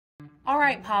All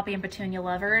right, Poppy and Petunia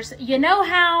lovers, you know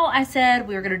how I said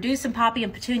we were going to do some Poppy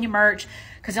and Petunia merch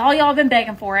because all y'all have been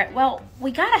begging for it? Well,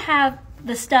 we got to have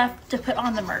the stuff to put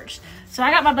on the merch. So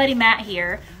I got my buddy Matt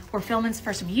here. We're filming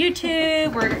for some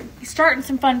YouTube. We're starting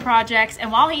some fun projects.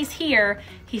 And while he's here,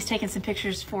 he's taking some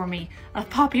pictures for me of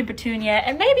Poppy and Petunia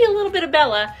and maybe a little bit of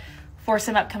Bella for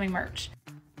some upcoming merch.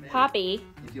 Maybe. Poppy,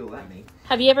 if you'll let me.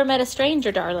 Have you ever met a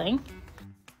stranger, darling?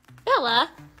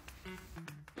 Bella.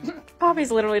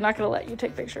 Poppy's literally not going to let you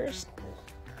take pictures.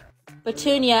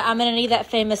 Petunia, I'm going to need that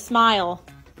famous smile.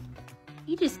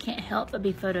 You just can't help but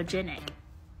be photogenic.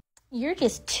 You're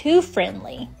just too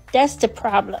friendly. That's the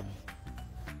problem.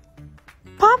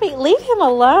 Poppy, leave him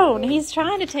alone. He's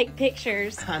trying to take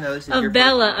pictures of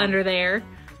Bella under there.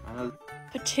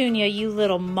 Petunia, you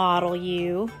little model,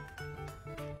 you.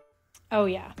 Oh,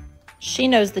 yeah. She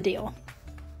knows the deal.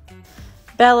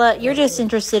 Bella, you're just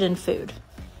interested in food.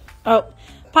 Oh,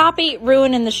 Poppy,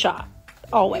 ruining the shot.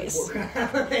 Always.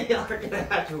 They are going to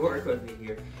have to work with me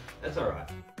here. That's all right.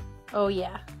 Oh,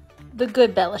 yeah. The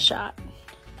good Bella shot.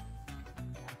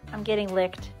 I'm getting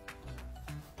licked.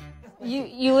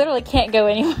 You literally can't go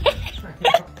anywhere.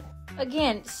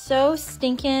 Again, so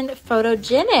stinking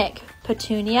photogenic,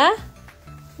 Petunia.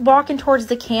 Walking towards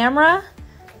the camera.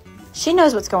 She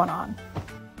knows what's going on.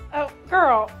 Oh,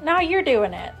 girl, now you're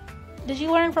doing it. Did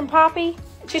you learn from Poppy?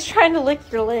 She's trying to lick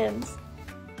your lens.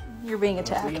 You're being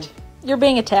attacked. You're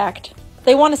being attacked.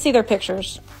 They want to see their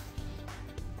pictures.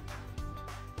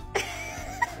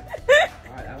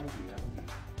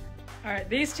 All right,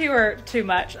 these two are too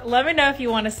much. Let me know if you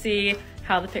want to see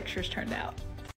how the pictures turned out.